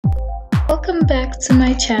Welcome back to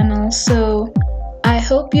my channel. So I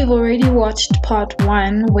hope you've already watched part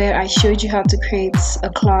 1 where I showed you how to create a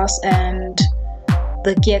class and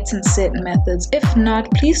the get and set methods. If not,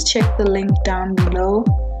 please check the link down below.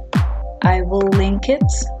 I will link it.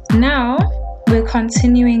 Now we're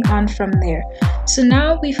continuing on from there. So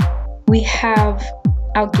now we have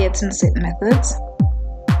our get and set methods,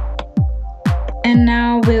 and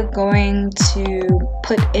now we're going to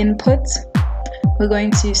put input. We're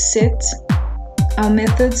going to set our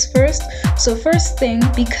methods first. So first thing,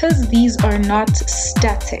 because these are not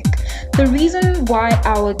static, the reason why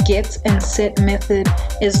our get and set method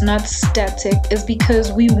is not static is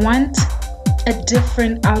because we want a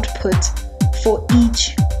different output for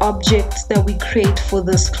each object that we create for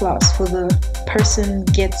this class, for the person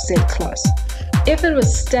get set class. If it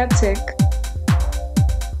was static,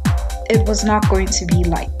 it was not going to be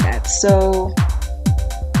like that. So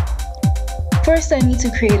first I need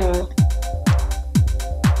to create a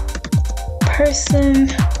person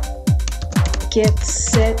get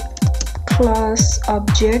set class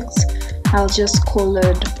object. I'll just call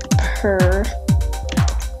it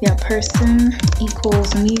person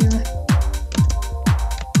equals new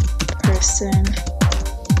person.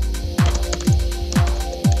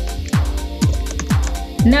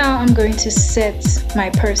 Now I'm going to set my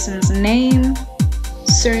person's name,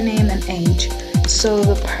 surname, and age. So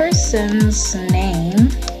the person's name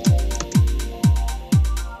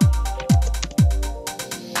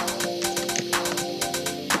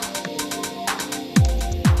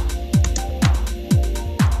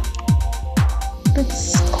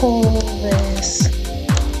let's call this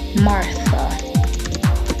Martha.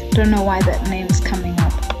 Don't know why that name is coming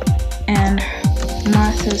up. And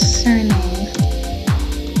Martha's surname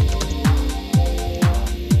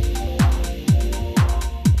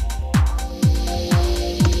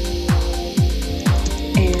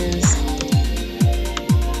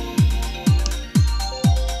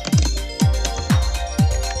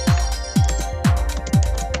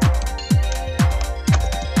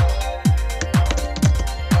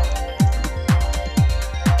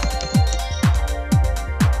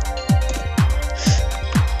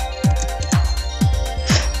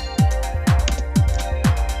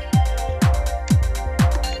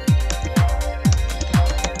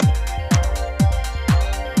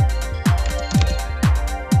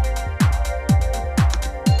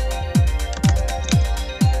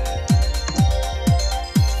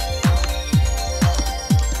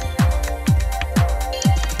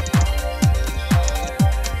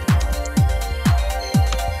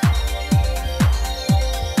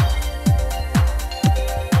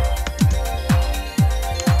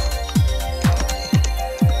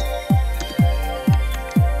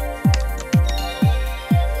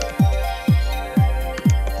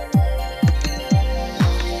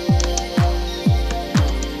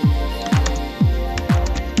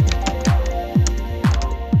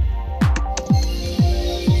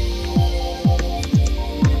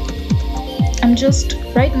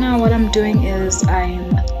right now what I'm doing is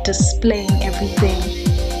I'm displaying everything.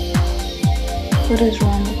 What is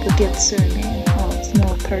wrong with the get surname? Oh, it's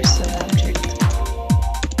no person object.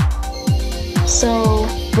 So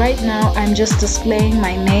right now I'm just displaying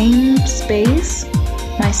my name space,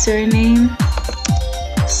 my surname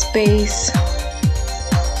space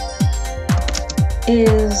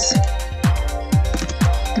is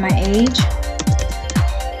my age.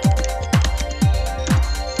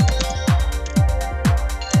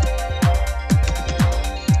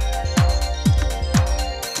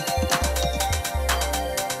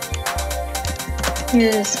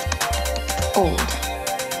 Here's old.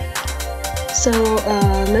 So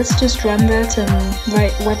let's just run that and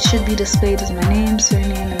write what should be displayed as my name,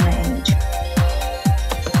 surname, and my age.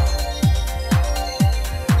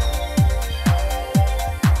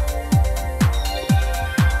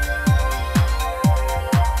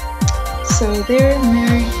 So there,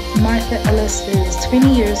 Martha Ellis is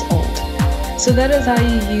 20 years old. So that is how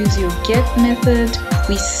you use your get method.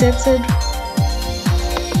 We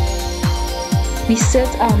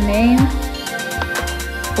set our name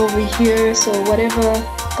over here, so whatever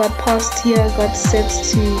got passed here got set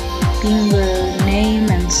to being the name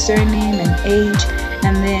and surname and age,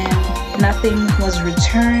 and then nothing was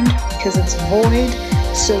returned because it's void.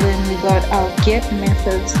 So then we got our get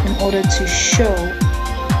methods in order to show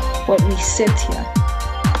what we set here.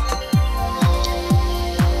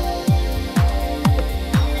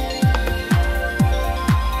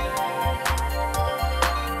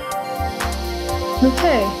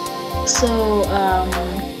 Okay, so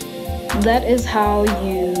that is how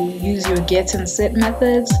you use your get and set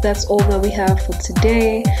methods. That's all that we have for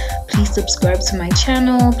today. Please subscribe to my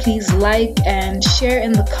channel. Please like and share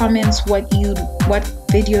in the comments what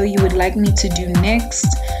video you would like me to do next.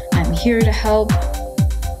 I'm here to help.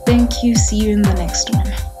 Thank you. See you in the next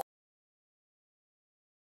one.